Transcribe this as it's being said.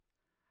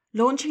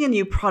Launching a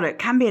new product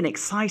can be an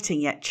exciting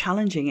yet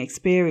challenging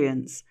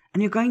experience,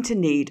 and you're going to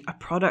need a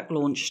product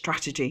launch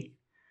strategy.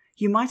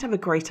 You might have a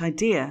great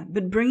idea,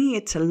 but bringing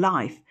it to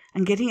life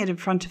and getting it in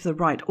front of the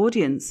right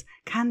audience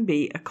can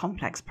be a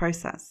complex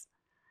process.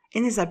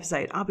 In this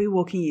episode, I'll be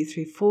walking you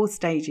through 4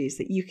 stages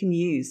that you can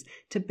use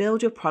to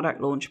build your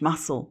product launch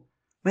muscle.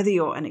 Whether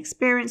you're an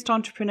experienced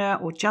entrepreneur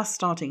or just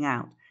starting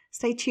out,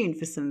 stay tuned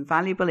for some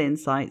valuable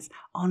insights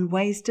on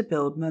ways to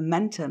build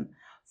momentum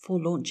for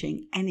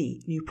launching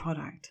any new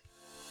product.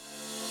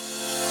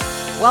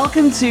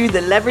 Welcome to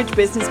the Leverage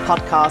Business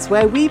Podcast,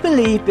 where we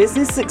believe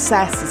business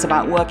success is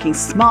about working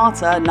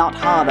smarter, not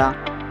harder,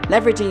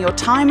 leveraging your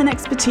time and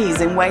expertise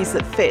in ways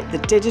that fit the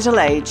digital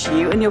age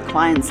you and your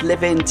clients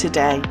live in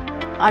today.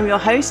 I'm your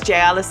host, Jay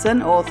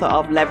Allison, author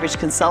of Leverage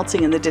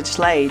Consulting in the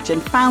Digital Age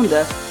and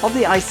founder of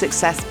the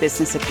iSuccess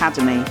Business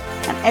Academy.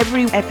 And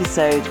every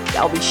episode,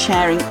 I'll be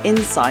sharing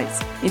insights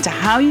into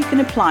how you can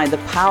apply the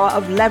power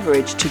of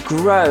leverage to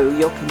grow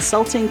your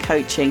consulting,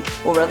 coaching,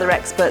 or other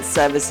expert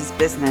services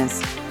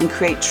business and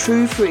create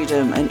true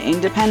freedom and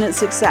independent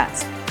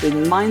success with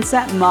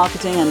mindset,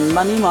 marketing, and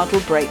money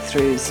model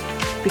breakthroughs.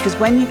 Because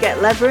when you get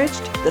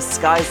leveraged, the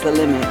sky's the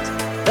limit.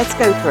 Let's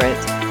go for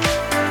it.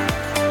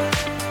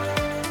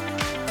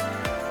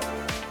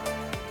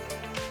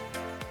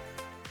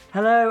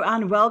 Hello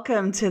and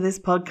welcome to this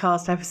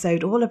podcast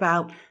episode all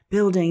about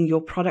building your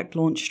product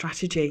launch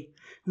strategy.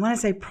 And when I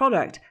say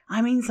product,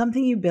 I mean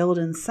something you build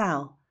and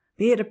sell,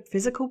 be it a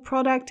physical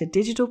product, a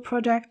digital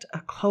product, a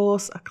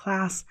course, a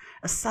class,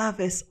 a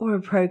service, or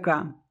a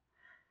program.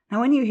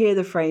 Now, when you hear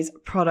the phrase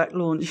product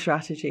launch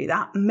strategy,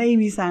 that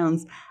maybe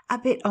sounds a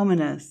bit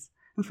ominous.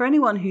 And for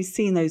anyone who's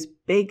seen those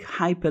big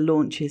hyper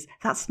launches,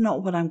 that's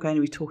not what I'm going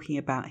to be talking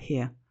about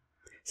here.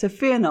 So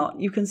fear not,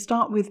 you can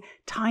start with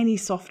tiny,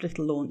 soft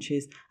little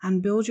launches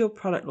and build your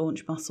product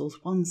launch muscles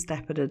one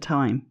step at a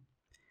time.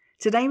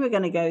 Today we're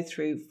going to go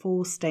through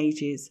 4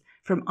 stages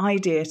from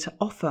idea to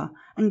offer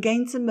and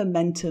gain some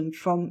momentum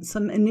from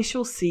some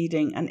initial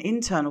seeding and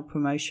internal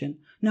promotion.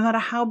 No matter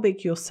how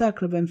big your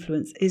circle of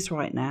influence is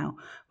right now,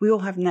 we all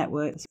have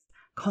networks,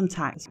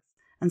 contacts,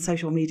 and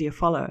social media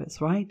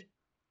followers, right?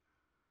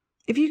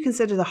 If you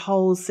consider the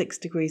whole 6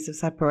 degrees of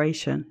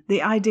separation,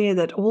 the idea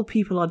that all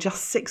people are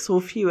just 6 or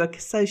fewer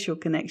social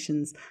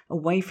connections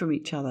away from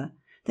each other,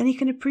 then you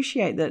can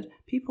appreciate that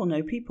people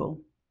know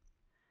people.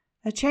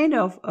 A chain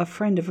of a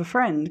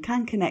friend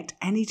can connect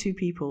any 2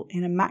 people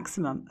in a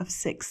maximum of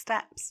 6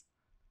 steps.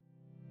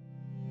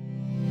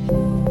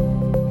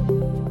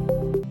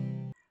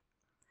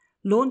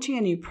 Launching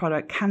a new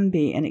product can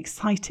be an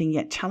exciting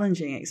yet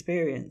challenging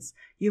experience.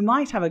 You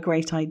might have a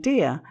great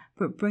idea,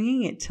 but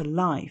bringing it to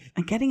life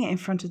and getting it in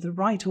front of the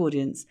right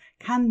audience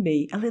can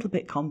be a little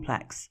bit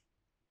complex.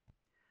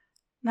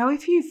 Now,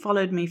 if you've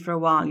followed me for a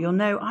while, you'll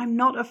know I'm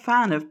not a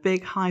fan of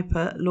big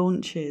hyper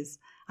launches.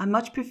 I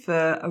much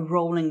prefer a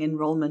rolling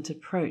enrollment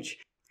approach.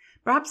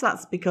 Perhaps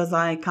that's because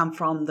I come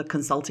from the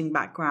consulting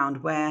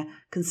background where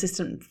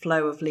consistent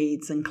flow of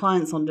leads and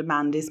clients on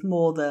demand is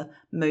more the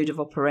mode of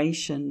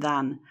operation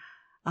than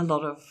a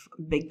lot of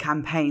big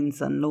campaigns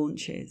and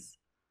launches.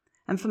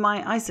 And for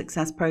my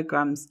iSuccess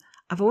programs,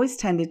 I've always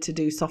tended to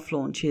do soft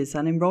launches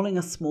and enrolling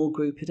a small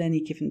group at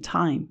any given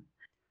time.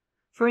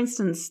 For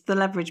instance, the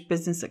Leverage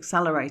Business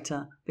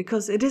Accelerator,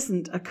 because it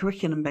isn't a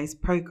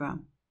curriculum-based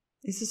program.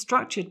 It's a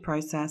structured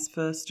process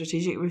for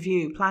strategic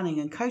review, planning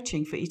and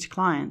coaching for each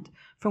client,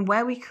 from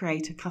where we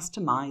create a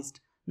customized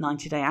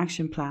 90-day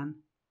action plan.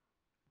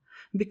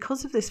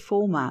 Because of this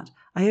format,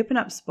 I open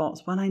up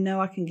spots when I know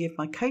I can give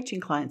my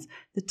coaching clients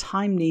the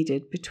time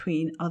needed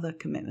between other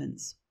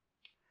commitments.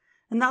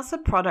 And that's a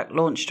product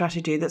launch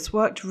strategy that's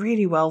worked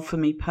really well for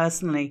me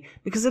personally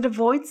because it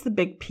avoids the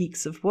big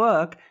peaks of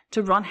work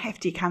to run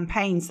hefty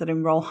campaigns that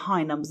enroll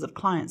high numbers of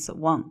clients at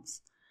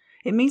once.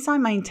 It means I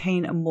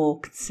maintain a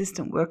more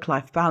consistent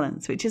work-life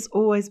balance, which has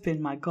always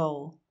been my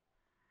goal.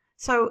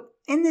 So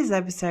in this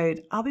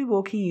episode, I'll be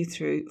walking you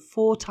through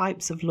 4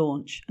 types of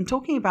launch and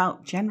talking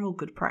about general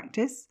good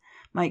practice,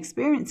 my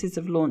experiences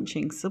of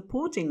launching,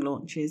 supporting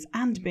launches,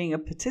 and being a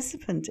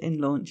participant in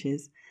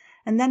launches.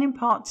 And then in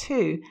part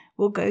 2,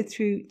 we'll go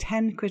through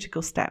 10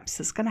 critical steps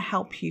that's going to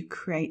help you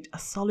create a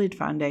solid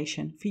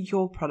foundation for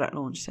your product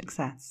launch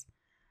success.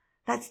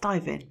 Let's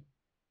dive in.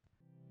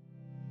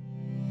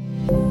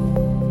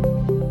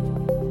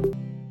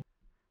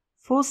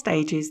 Four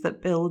stages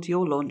that build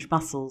your launch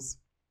muscles.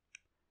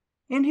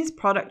 In his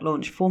product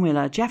launch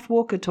formula, Jeff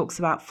Walker talks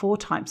about 4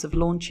 types of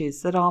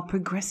launches that are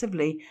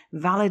progressively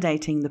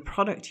validating the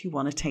product you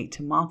want to take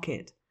to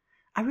market.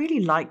 I really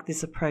like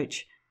this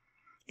approach.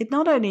 It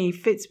not only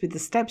fits with the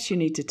steps you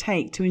need to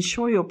take to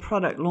ensure your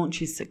product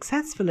launches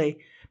successfully,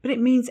 but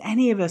it means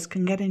any of us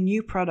can get a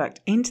new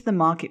product into the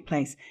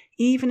marketplace,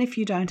 even if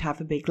you don't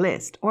have a big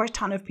list or a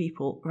ton of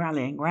people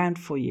rallying around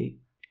for you.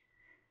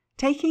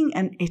 Taking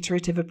an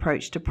iterative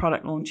approach to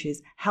product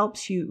launches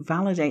helps you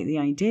validate the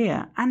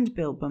idea and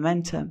build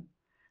momentum.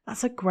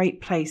 That's a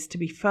great place to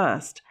be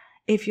first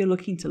if you're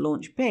looking to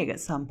launch big at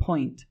some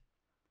point.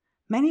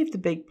 Many of the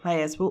big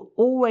players will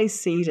always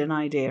seed an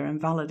idea and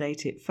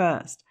validate it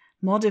first,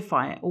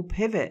 modify it or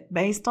pivot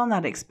based on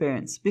that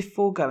experience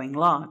before going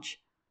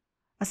large.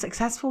 A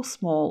successful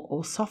small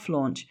or soft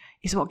launch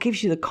is what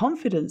gives you the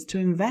confidence to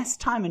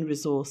invest time and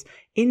resource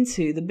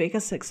into the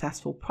bigger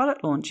successful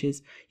product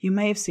launches you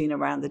may have seen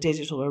around the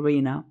digital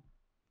arena.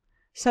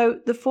 So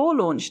the 4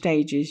 launch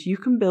stages you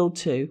can build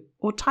to,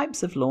 or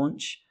types of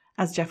launch,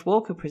 as Jeff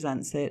Walker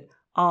presents it,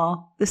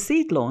 are the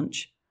seed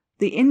launch,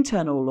 the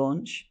internal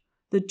launch,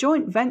 the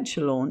joint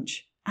venture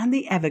launch, and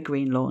the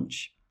evergreen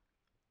launch.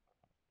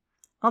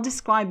 I'll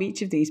describe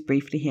each of these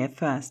briefly here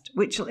first,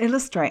 which will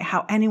illustrate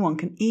how anyone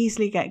can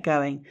easily get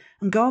going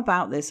and go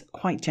about this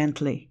quite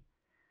gently.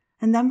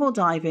 And then we'll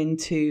dive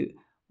into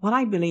what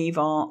I believe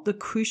are the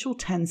crucial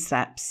 10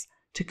 steps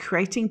to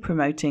creating,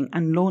 promoting,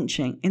 and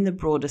launching in the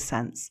broader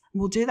sense.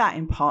 We'll do that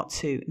in part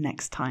 2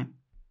 next time.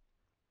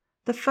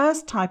 The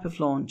first type of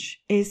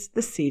launch is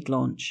the seed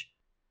launch.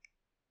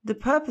 The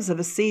purpose of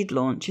a seed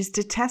launch is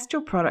to test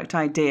your product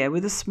idea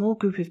with a small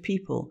group of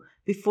people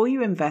before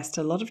you invest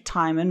a lot of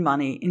time and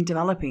money in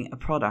developing a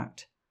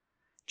product.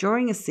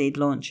 During a seed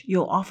launch,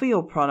 you'll offer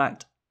your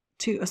product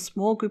to a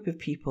small group of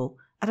people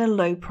at a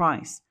low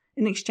price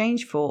in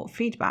exchange for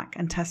feedback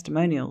and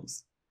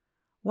testimonials.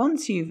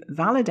 Once you've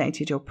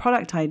validated your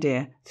product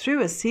idea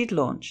through a seed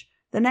launch,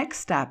 the next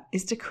step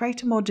is to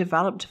create a more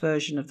developed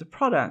version of the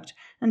product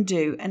and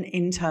do an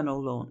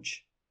internal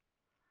launch.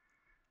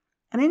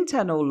 An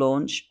internal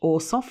launch,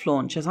 or soft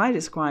launch as I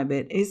describe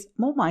it, is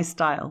more my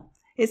style.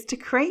 It's to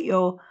create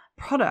your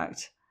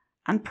product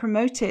and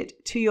promote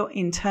it to your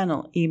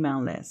internal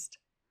email list.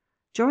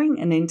 During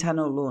an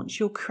internal launch,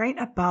 you'll create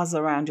a buzz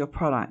around your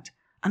product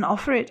and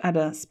offer it at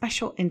a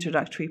special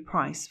introductory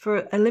price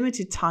for a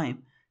limited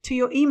time to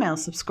your email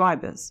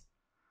subscribers.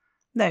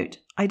 Note,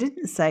 I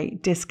didn't say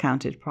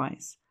discounted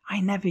price. I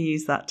never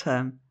use that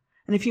term.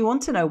 And if you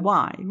want to know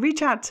why,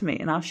 reach out to me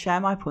and I'll share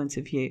my point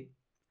of view.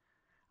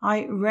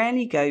 I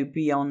rarely go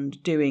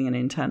beyond doing an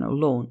internal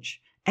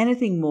launch.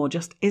 Anything more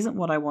just isn't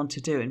what I want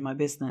to do in my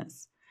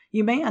business.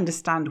 You may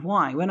understand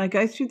why when I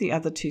go through the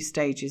other 2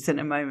 stages in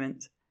a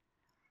moment.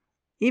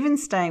 Even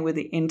staying with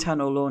the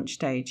internal launch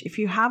stage, if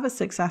you have a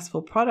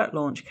successful product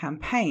launch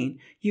campaign,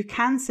 you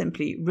can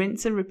simply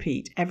rinse and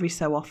repeat every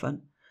so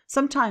often,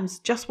 sometimes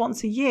just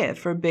once a year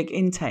for a big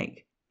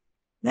intake.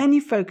 Then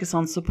you focus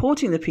on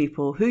supporting the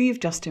people who you've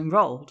just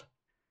enrolled.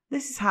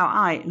 This is how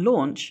I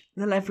launch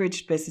the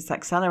Leveraged Business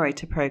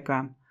Accelerator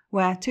program,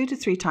 where 2 to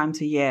 3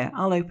 times a year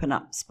I'll open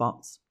up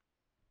spots.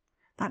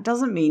 That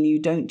doesn't mean you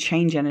don't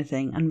change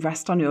anything and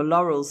rest on your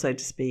laurels, so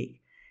to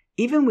speak.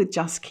 Even with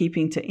just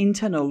keeping to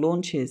internal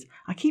launches,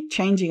 I keep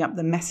changing up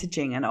the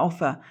messaging and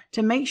offer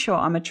to make sure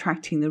I'm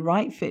attracting the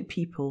right fit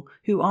people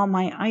who are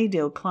my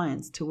ideal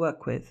clients to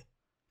work with.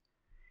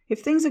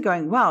 If things are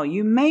going well,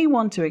 you may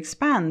want to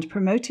expand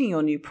promoting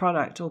your new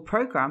product or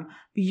program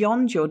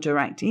beyond your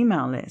direct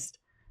email list,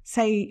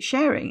 say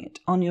sharing it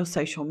on your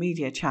social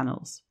media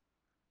channels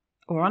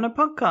or on a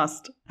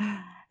podcast.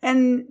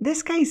 In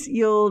this case,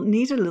 you'll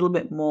need a little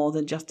bit more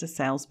than just a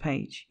sales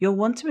page. You'll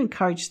want to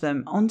encourage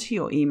them onto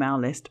your email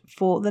list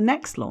for the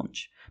next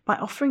launch by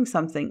offering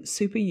something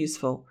super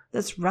useful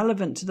that's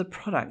relevant to the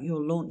product you're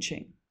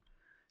launching.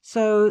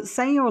 So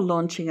say you're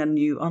launching a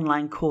new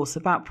online course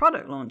about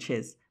product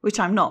launches, which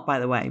I'm not, by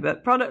the way,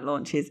 but product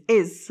launches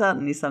is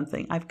certainly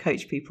something I've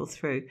coached people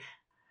through.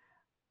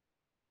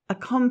 A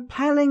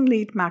compelling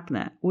lead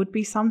magnet would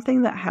be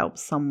something that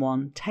helps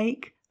someone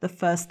take the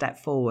first step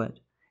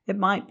forward. It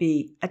might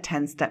be a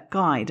 10-step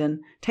guide and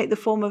take the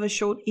form of a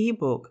short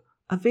ebook,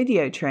 a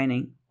video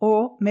training,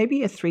 or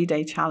maybe a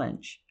 3-day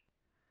challenge.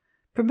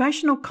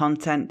 Promotional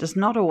content does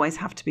not always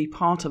have to be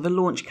part of a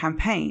launch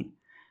campaign.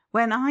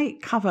 When I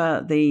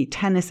cover the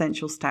 10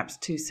 essential steps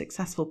to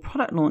successful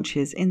product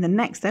launches in the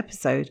next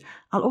episode,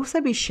 I'll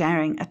also be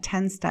sharing a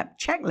 10-step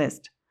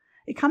checklist.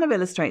 It kind of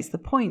illustrates the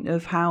point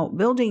of how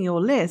building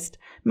your list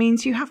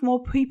means you have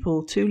more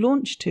people to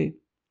launch to.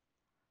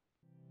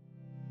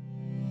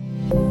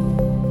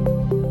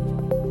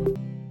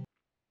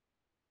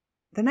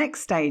 The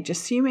next stage,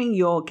 assuming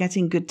you're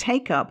getting good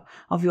take-up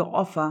of your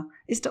offer,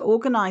 is to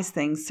organize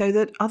things so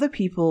that other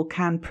people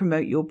can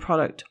promote your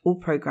product or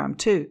program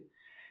too.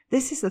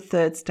 This is the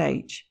third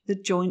stage, the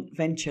joint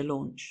venture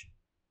launch.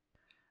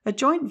 A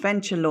joint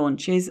venture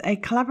launch is a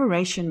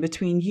collaboration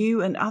between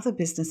you and other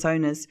business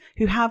owners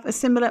who have a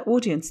similar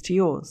audience to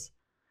yours.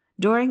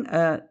 During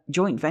a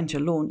joint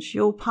venture launch,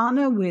 you'll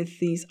partner with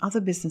these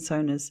other business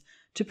owners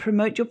to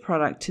promote your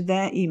product to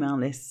their email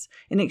lists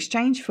in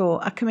exchange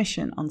for a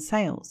commission on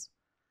sales.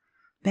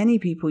 Many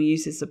people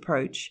use this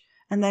approach,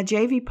 and their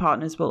JV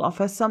partners will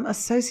offer some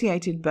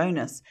associated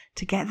bonus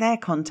to get their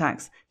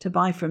contacts to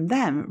buy from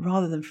them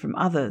rather than from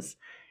others,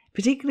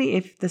 particularly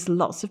if there's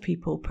lots of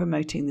people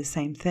promoting the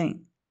same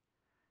thing.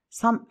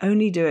 Some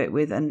only do it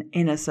with an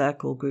inner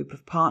circle group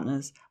of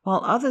partners,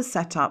 while others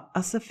set up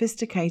a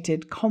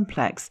sophisticated,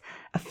 complex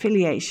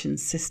affiliation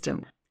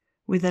system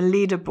with a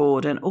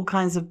leaderboard and all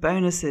kinds of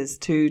bonuses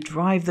to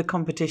drive the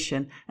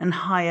competition and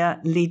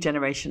higher lead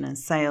generation and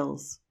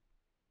sales.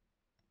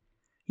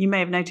 You may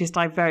have noticed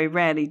I very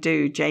rarely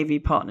do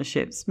JV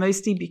partnerships,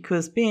 mostly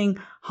because being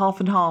half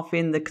and half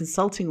in the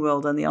consulting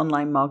world and the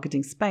online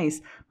marketing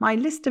space, my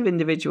list of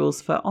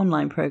individuals for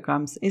online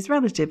programs is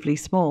relatively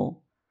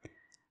small.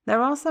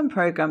 There are some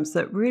programs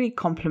that really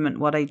complement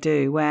what I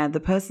do, where the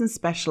person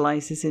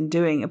specializes in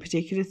doing a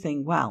particular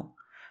thing well.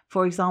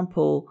 For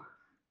example,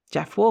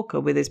 Jeff Walker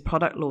with his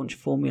product launch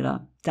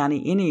formula,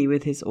 Danny Inney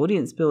with his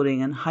audience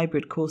building and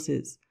hybrid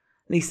courses,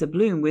 Lisa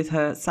Bloom with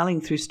her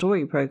Selling Through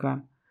Story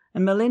program,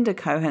 and Melinda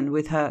Cohen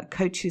with her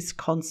Coaches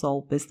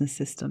Console business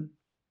system.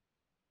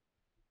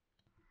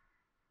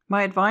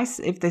 My advice,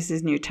 if this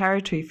is new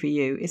territory for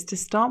you, is to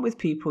start with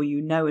people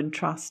you know and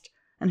trust,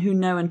 and who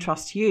know and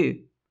trust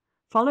you.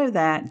 Follow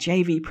their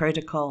JV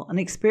protocol and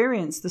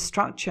experience the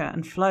structure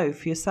and flow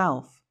for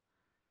yourself.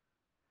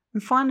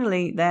 And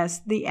finally, there's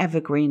the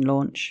evergreen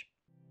launch.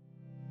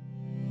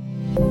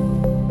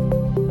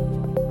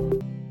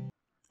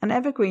 An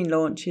evergreen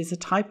launch is a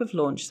type of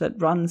launch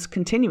that runs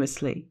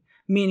continuously,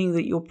 meaning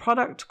that your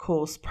product,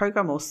 course,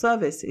 program, or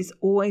service is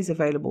always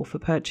available for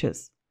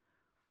purchase.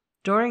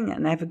 During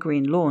an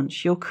evergreen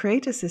launch, you'll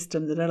create a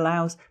system that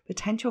allows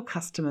potential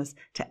customers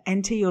to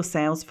enter your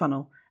sales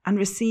funnel and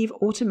receive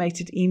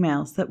automated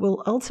emails that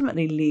will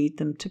ultimately lead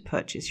them to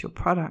purchase your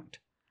product.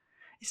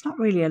 It's not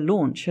really a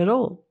launch at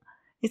all.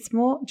 It's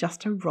more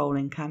just a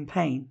rolling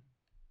campaign.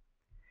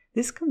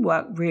 This can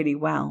work really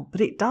well,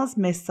 but it does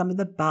miss some of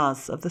the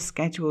buzz of the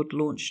scheduled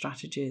launch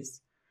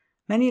strategies.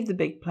 Many of the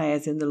big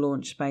players in the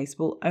launch space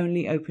will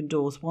only open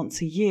doors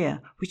once a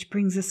year, which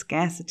brings a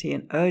scarcity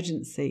and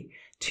urgency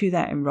to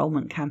their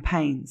enrollment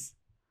campaigns.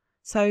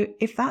 So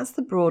if that's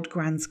the broad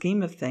grand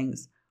scheme of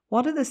things,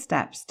 what are the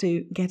steps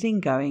to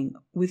getting going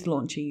with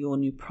launching your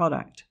new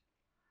product?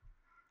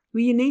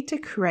 Well, you need to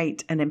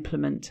create and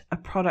implement a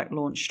product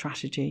launch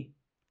strategy.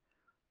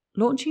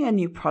 Launching a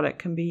new product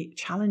can be a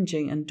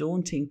challenging and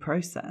daunting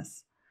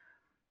process,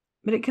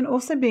 but it can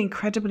also be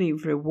incredibly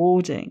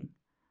rewarding.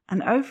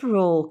 And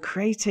overall,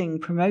 creating,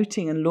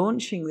 promoting, and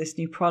launching this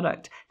new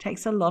product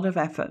takes a lot of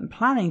effort and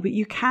planning, but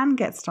you can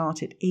get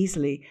started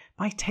easily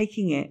by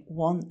taking it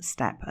one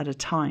step at a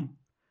time.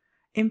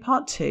 In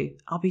part 2,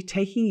 I'll be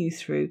taking you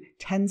through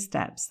 10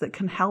 steps that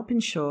can help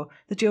ensure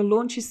that your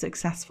launch is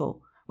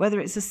successful, whether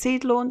it's a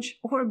seed launch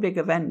or a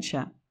bigger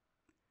venture.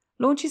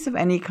 Launches of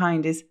any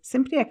kind is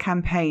simply a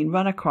campaign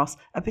run across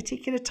a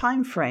particular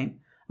time frame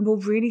and will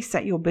really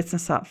set your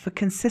business up for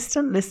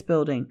consistent list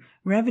building,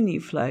 revenue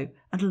flow,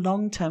 and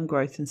long-term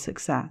growth and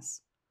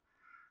success.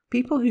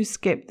 People who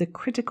skip the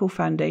critical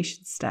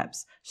foundation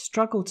steps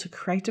struggle to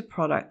create a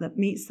product that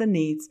meets the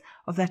needs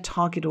of their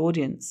target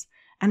audience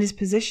and is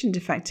positioned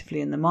effectively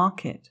in the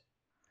market.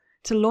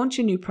 To launch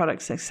a new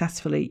product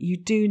successfully, you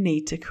do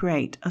need to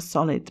create a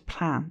solid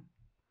plan.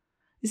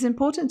 It's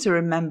important to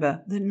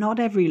remember that not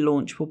every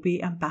launch will be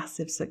a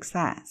massive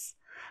success,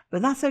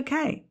 but that's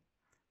okay.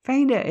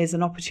 Failure is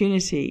an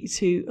opportunity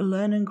to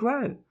learn and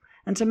grow,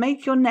 and to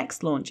make your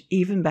next launch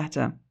even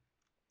better.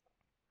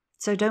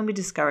 So don't be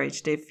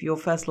discouraged if your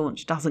first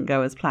launch doesn't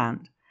go as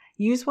planned.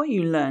 Use what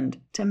you learned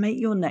to make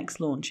your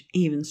next launch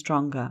even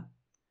stronger.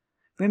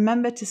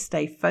 Remember to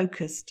stay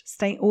focused,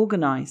 stay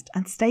organized,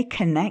 and stay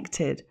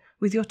connected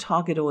with your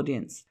target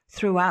audience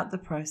throughout the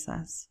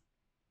process.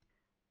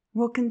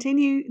 We'll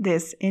continue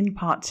this in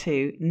part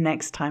 2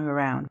 next time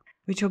around,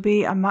 which will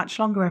be a much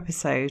longer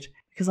episode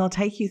because I'll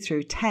take you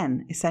through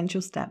 10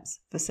 essential steps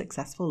for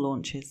successful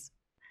launches.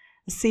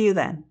 I'll see you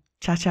then.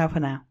 Ciao, ciao for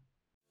now.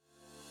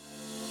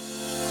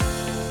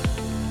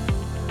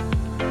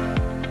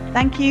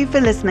 Thank you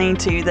for listening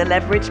to the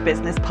Leverage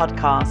Business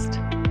Podcast.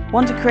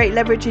 Want to create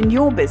leverage in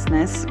your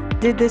business?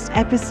 Did this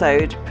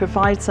episode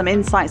provide some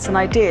insights and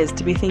ideas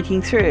to be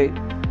thinking through?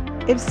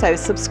 If so,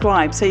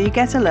 subscribe so you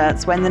get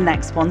alerts when the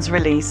next one's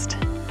released.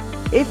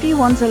 If you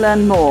want to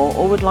learn more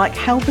or would like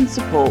help and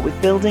support with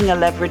building a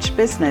leveraged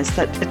business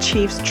that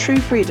achieves true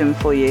freedom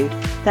for you,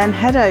 then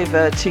head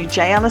over to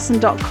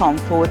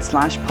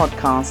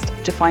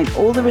jallison.com/podcast to find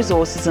all the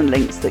resources and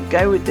links that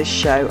go with this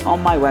show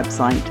on my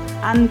website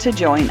and to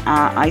join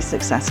our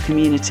iSuccess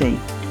community.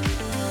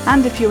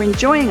 And if you're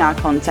enjoying our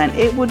content,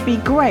 it would be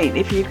great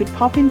if you could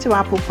pop into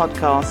Apple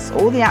Podcasts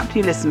or the app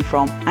you listen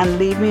from and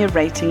leave me a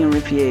rating and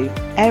review.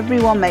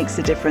 Everyone makes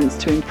a difference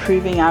to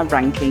improving our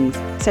rankings.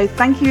 So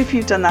thank you if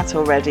you've done that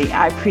already.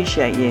 I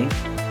appreciate you.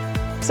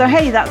 So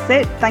hey, that's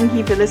it. Thank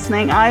you for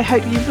listening. I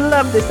hope you've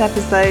loved this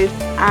episode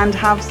and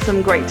have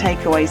some great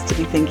takeaways to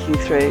be thinking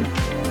through.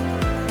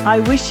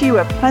 I wish you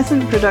a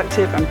pleasant,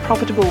 productive and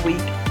profitable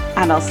week,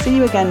 and I'll see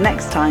you again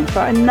next time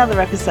for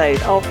another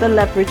episode of the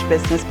Leverage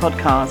Business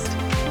Podcast.